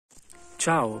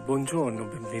Ciao, buongiorno,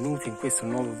 benvenuti in questo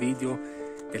nuovo video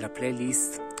della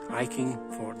playlist Hiking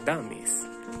for Dummies.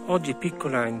 Oggi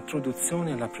piccola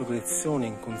introduzione alla progressione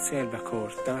in Conserva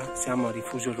Corta, siamo a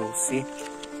Rifugio Rossi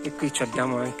e qui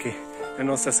abbiamo anche la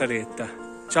nostra Saretta.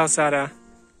 Ciao Sara!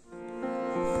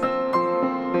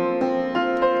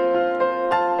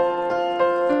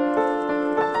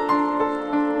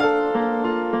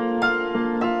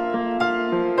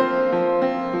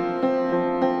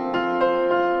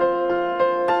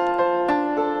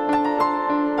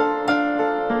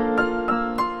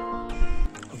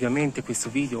 Ovviamente questo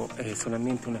video è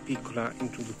solamente una piccola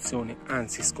introduzione,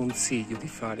 anzi sconsiglio di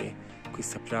fare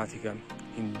questa pratica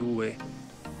in due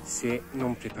se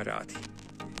non preparati.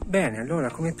 Bene,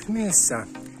 allora come premessa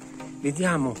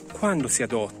vediamo quando si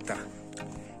adotta.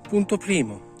 Punto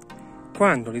primo,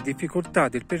 quando le difficoltà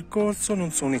del percorso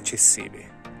non sono eccessive.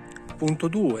 Punto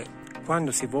 2,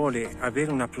 quando si vuole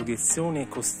avere una progressione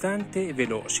costante e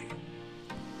veloce.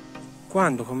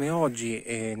 Quando, come oggi,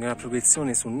 nella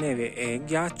progressione su neve e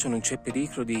ghiaccio non c'è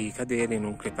pericolo di cadere in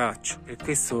un crepaccio. Per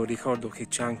questo ricordo che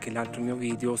c'è anche l'altro mio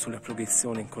video sulla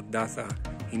progressione incordata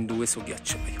in due su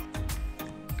ghiacciaio.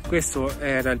 Questo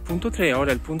era il punto 3,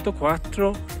 ora il punto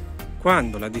 4,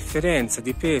 quando la differenza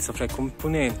di peso fra i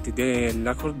componenti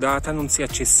della cordata non sia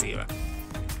eccessiva.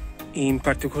 In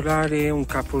particolare un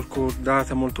capo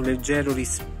cordata molto leggero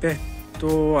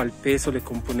rispetto al peso del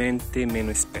componente meno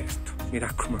esperto, mi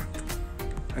raccomando.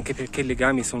 Anche perché i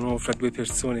legami sono fra due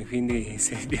persone, quindi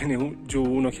se viene giù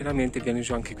uno chiaramente viene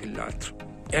giù anche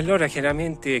quell'altro. E allora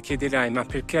chiaramente chiederai, ma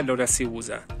perché allora si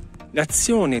usa?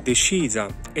 L'azione decisa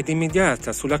ed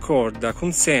immediata sulla corda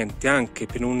consente anche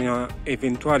per una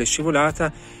eventuale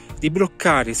scivolata di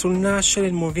bloccare sul nascere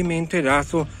il movimento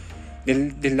errato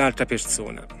dell'altra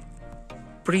persona,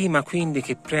 prima quindi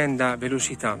che prenda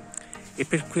velocità. E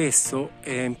per questo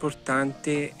è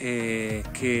importante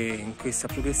che in questa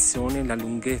progressione la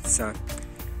lunghezza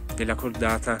della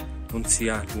cordata non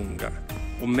sia lunga,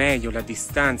 o meglio la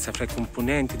distanza fra i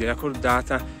componenti della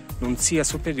cordata non sia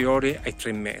superiore ai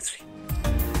 3 metri.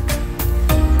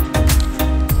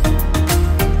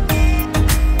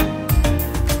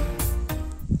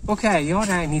 Ok,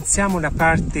 ora iniziamo la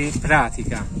parte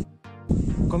pratica.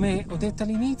 Come ho detto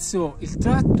all'inizio, il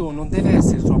tratto non deve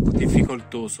essere troppo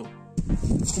difficoltoso.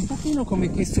 Un pochino come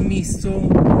questo misto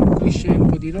in cui c'è un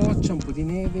po' di roccia, un po' di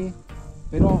neve,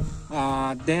 però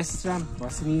a destra o a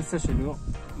sinistra c'è un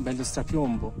bello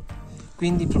strapiombo.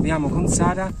 Quindi proviamo con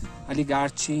Sara a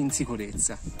legarci in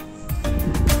sicurezza.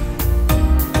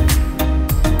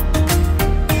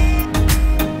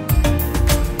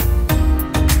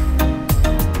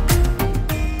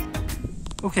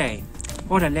 Ok,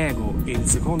 ora lego il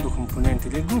secondo componente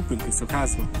del gruppo, in questo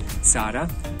caso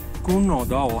Sara, con un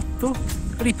nodo a 8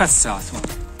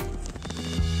 ripassato.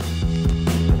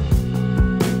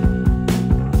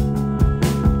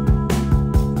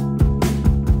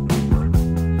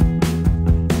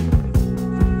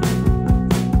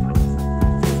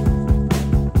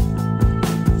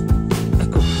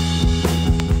 Ecco,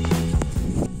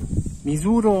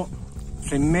 misuro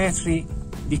 3 metri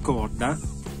di corda.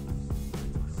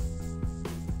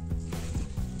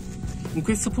 In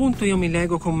questo punto io mi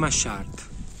lego con mashard.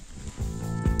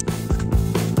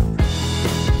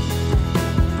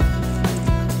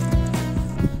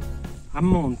 A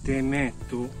monte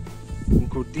metto un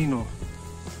cordino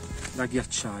da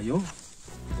ghiacciaio,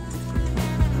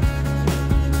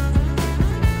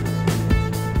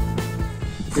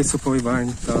 questo poi va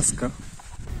in tasca.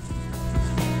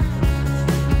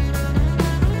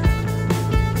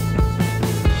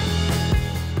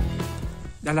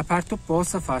 Dalla parte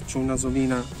opposta faccio una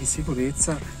solina di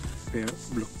sicurezza per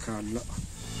bloccarla.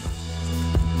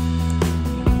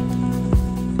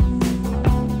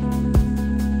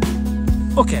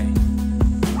 Ok,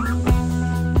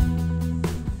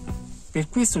 per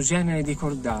questo genere di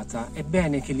cordata è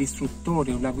bene che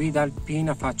l'istruttore o la guida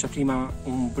alpina faccia prima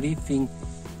un briefing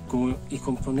con i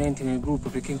componenti del gruppo,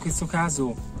 perché in questo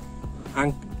caso,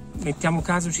 mettiamo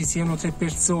caso ci siano 3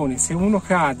 persone, se uno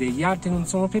cade e gli altri non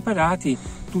sono preparati,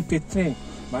 tutti e 3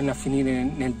 vanno a finire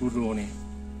nel burrone.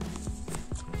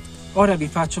 Ora vi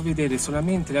faccio vedere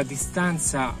solamente la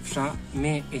distanza fra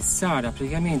me e Sara.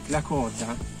 Praticamente la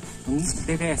corda non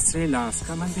deve essere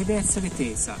lasca, ma deve essere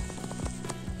tesa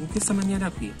in questa maniera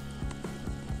qui,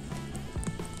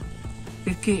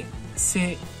 perché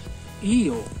se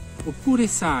io oppure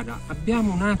Sara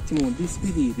abbiamo un attimo di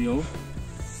squilibrio,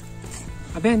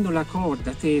 avendo la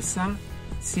corda tesa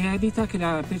si evita che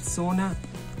la persona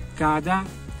cada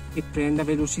e prenda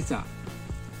velocità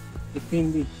e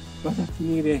quindi vada a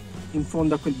finire in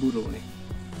fondo a quel burrone.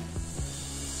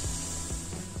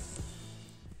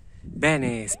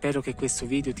 Bene, spero che questo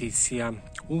video ti sia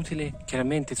utile,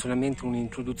 chiaramente solamente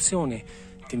un'introduzione,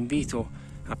 ti invito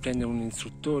a prendere un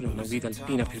istruttore, una guida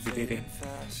alpina per vedere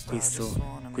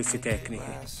queste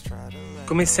tecniche.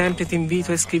 Come sempre ti invito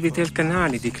a iscriverti al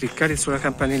canale, di cliccare sulla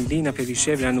campanellina per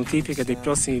ricevere la notifica dei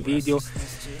prossimi video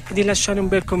e di lasciare un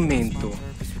bel commento.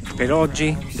 Per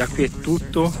oggi da qui è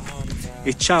tutto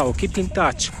e ciao, keep in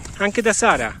touch, anche da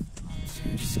Sara!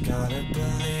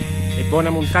 E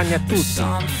buona montagna a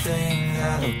tutti!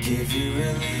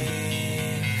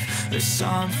 There's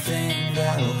something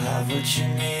that'll have what you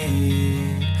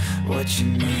need.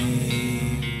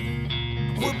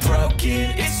 We're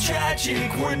broken, it's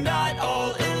tragic, we're not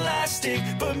all elastic,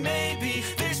 but maybe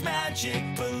there's magic,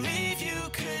 believe you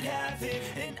could have it,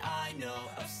 and I know